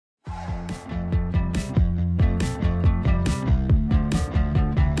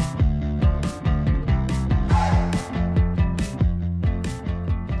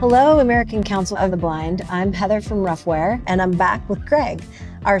Hello, American Council of the Blind. I'm Heather from Roughwear, and I'm back with Greg,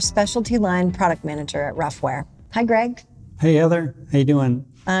 our specialty line product manager at Roughwear. Hi, Greg. Hey, Heather. How you doing?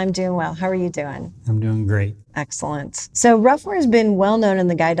 I'm doing well. How are you doing? I'm doing great. Excellent. So Roughwear has been well known in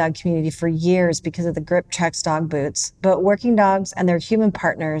the guide dog community for years because of the GripTrex dog boots, but working dogs and their human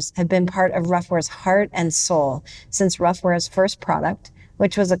partners have been part of Roughwear's heart and soul since Roughwear's first product,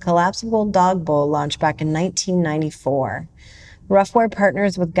 which was a collapsible dog bowl launched back in 1994. Roughwear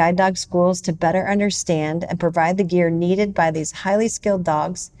partners with guide dog schools to better understand and provide the gear needed by these highly skilled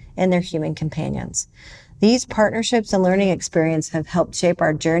dogs and their human companions. These partnerships and learning experience have helped shape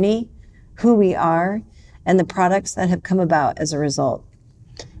our journey, who we are, and the products that have come about as a result.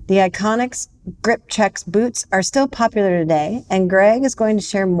 The iconic GripTrex boots are still popular today, and Greg is going to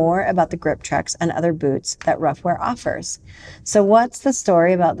share more about the GripTrex and other boots that Roughwear offers. So what's the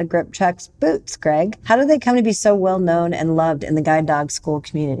story about the GripTrex boots, Greg? How did they come to be so well known and loved in the guide dog school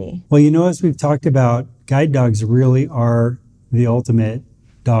community? Well, as we've talked about, guide dogs really are the ultimate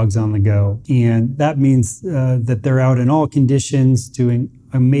dogs on the go. And that means that they're out in all conditions doing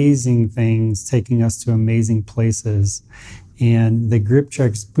amazing things, taking us to amazing places. And the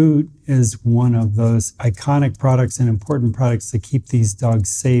GripTrex boot is one of those iconic products and important products to keep these dogs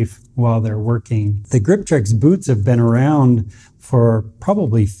safe while they're working. The GripTrex boots have been around for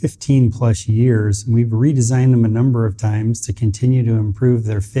probably 15 plus years. We've redesigned them a number of times to continue to improve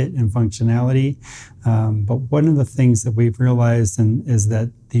their fit and functionality. But one of the things that we've realized is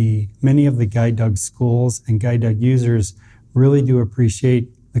that many of the guide dog schools and guide dog users really do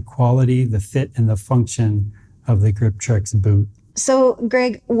appreciate the quality, the fit, and the function of the GripTrex boot. So,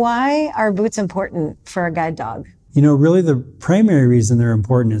 Greg, why are boots important for a guide dog? Really the primary reason they're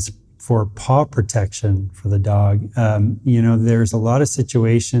important is for paw protection for the dog. There's a lot of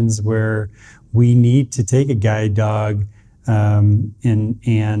situations where we need to take a guide dog and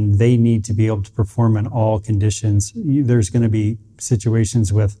they need to be able to perform in all conditions. There's going to be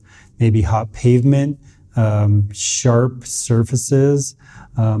situations with maybe hot pavement, sharp surfaces.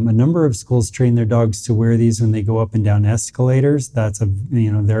 A number of schools train their dogs to wear these when they go up and down escalators.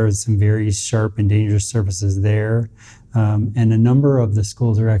 There are some very sharp and dangerous surfaces there. And a number of the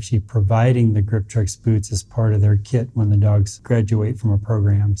schools are actually providing the GripTrex boots as part of their kit when the dogs graduate from a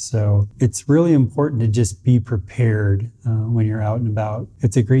program. So it's really important to just be prepared when you're out and about.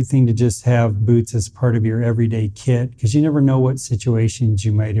 It's a great thing to just have boots as part of your everyday kit because you never know what situations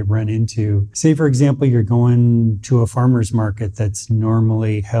you might have run into. Say, for example, you're going to a farmer's market that's normally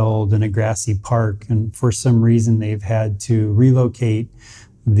held in a grassy park, and for some reason they've had to relocate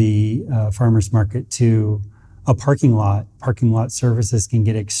the farmer's market to a parking lot. Parking lot surfaces can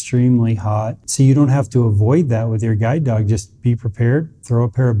get extremely hot. So you don't have to avoid that with your guide dog. Just be prepared, throw a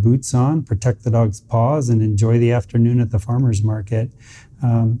pair of boots on, protect the dog's paws, and enjoy the afternoon at the farmer's market.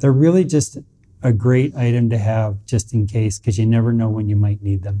 They're really just a great item to have just in case, because you never know when you might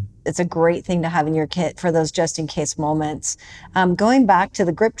need them. It's a great thing to have in your kit for those just in case moments. Going back to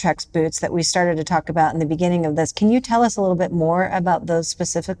the GripTrex boots that we started to talk about in the beginning of this, can you tell us a little bit more about those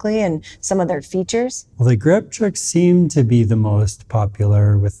specifically and some of their features? Well, the GripTrex seem to be the most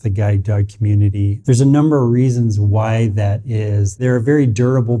popular with the guide dog community. There's a number of reasons why that is. They're a very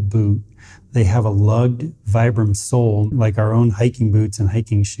durable boot. They have a lugged Vibram sole, like our own hiking boots and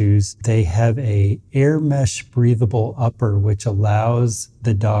hiking shoes. They have a air mesh breathable upper, which allows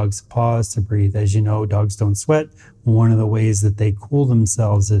the dog's paws to breathe. As you know, dogs don't sweat. One of the ways that they cool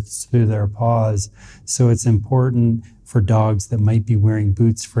themselves is through their paws. So it's important for dogs that might be wearing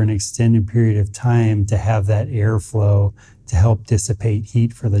boots for an extended period of time to have that airflow to help dissipate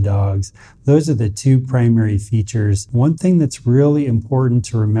heat for the dogs. Those are the two primary features. One thing that's really important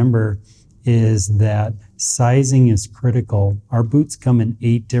to remember is that sizing is critical. Our boots come in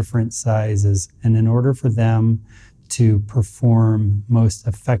 8 different sizes, and in order for them to perform most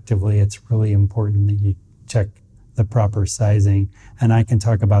effectively, it's really important that you check the proper sizing. And I can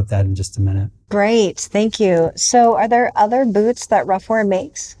talk about that in just a minute. Great, thank you. So are there other boots that Roughwear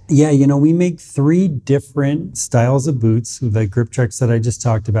makes? Yeah, we make 3 different styles of boots. The GripTrex that I just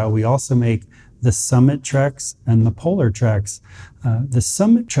talked about. We also make the Summit Trex and the Polar Trex. The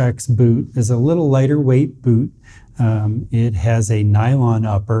Summit Trex boot is a little lighter weight boot. It has a nylon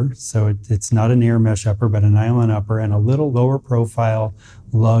upper, so it's not an air mesh upper, but a nylon upper and a little lower profile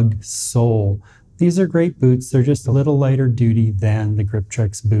lug sole. These are great boots. They're just a little lighter duty than the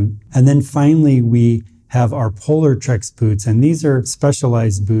GripTrex boot. And then finally, we have our Polar Trex boots, and these are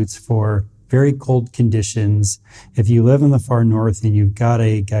specialized boots for very cold conditions. If you live in the far north and you've got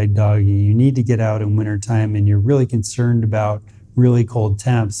a guide dog and you need to get out in wintertime and you're really concerned about really cold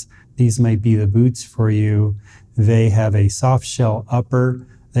temps, these might be the boots for you. They have a soft shell upper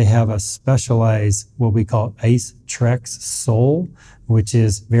They have a specialized, what we call Ice Trex sole, which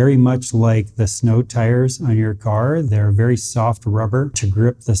is very much like the snow tires on your car. They're very soft rubber to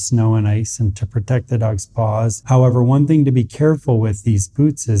grip the snow and ice and to protect the dog's paws. However, one thing to be careful with these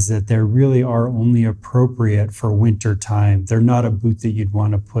boots is that they really are only appropriate for winter time. They're not a boot that you'd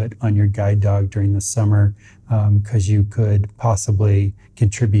want to put on your guide dog during the summer, because you could possibly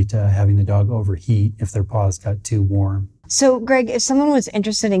contribute to having the dog overheat if their paws got too warm. So, Greg, if someone was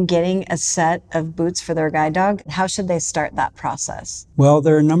interested in getting a set of boots for their guide dog, how should they start that process? Well,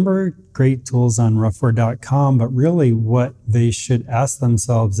 there are a number of great tools on roughwear.com, but really what they should ask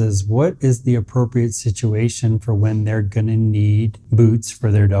themselves is, what is the appropriate situation for when they're going to need boots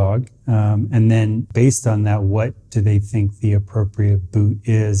for their dog? And then based on that, what do they think the appropriate boot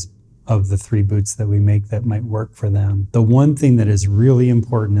is of the 3 boots that we make that might work for them? The one thing that is really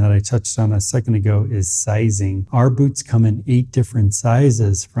important that I touched on a second ago is sizing. Our boots come in 8 different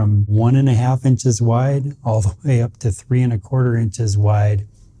sizes, from 1.5 inches wide all the way up to 3.25 inches wide.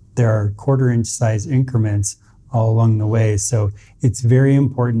 There are 1/4 inch size increments all along the way. So it's very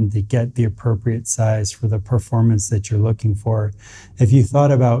important to get the appropriate size for the performance that you're looking for. If you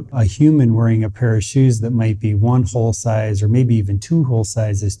thought about a human wearing a pair of shoes that might be 1 whole size or maybe even 2 whole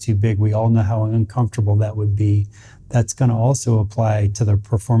sizes too big, we all know how uncomfortable that would be. That's going to also apply to the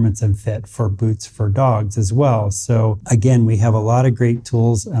performance and fit for boots for dogs as well. So again, we have a lot of great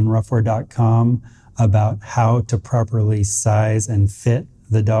tools on roughwear.com about how to properly size and fit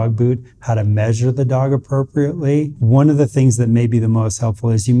the dog boot, how to measure the dog appropriately. One of the things that may be the most helpful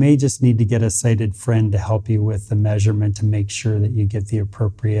is you may just need to get a sighted friend to help you with the measurement to make sure that you get the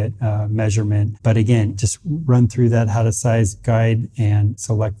appropriate measurement. But again, just run through that how to size guide and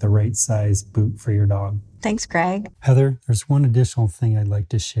select the right size boot for your dog. Thanks, Greg. Heather, there's one additional thing I'd like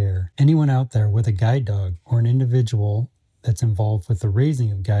to share. Anyone out there with a guide dog or an individual that's involved with the raising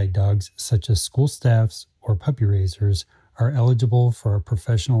of guide dogs, such as school staffs or puppy raisers, are eligible for a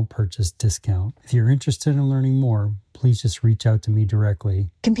professional purchase discount. If you're interested in learning more, please just reach out to me directly.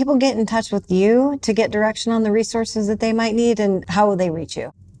 Can people get in touch with you to get direction on the resources that they might need, and how will they reach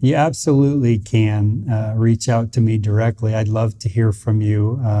you? You absolutely can reach out to me directly. I'd love to hear from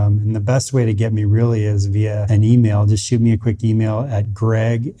you. And the best way to get me really is via an email. Just shoot me a quick email at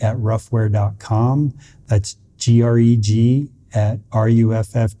greg@roughwear.com. That's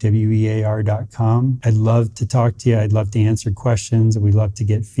greg@ruffwear.com. I'd love to talk to you. I'd love to answer questions. We'd love to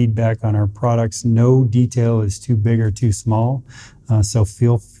get feedback on our products. No detail is too big or too small. So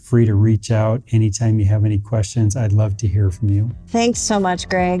feel free to reach out anytime you have any questions. I'd love to hear from you. Thanks so much,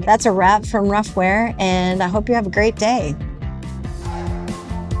 Greg. That's a wrap from Roughwear, and I hope you have a great day.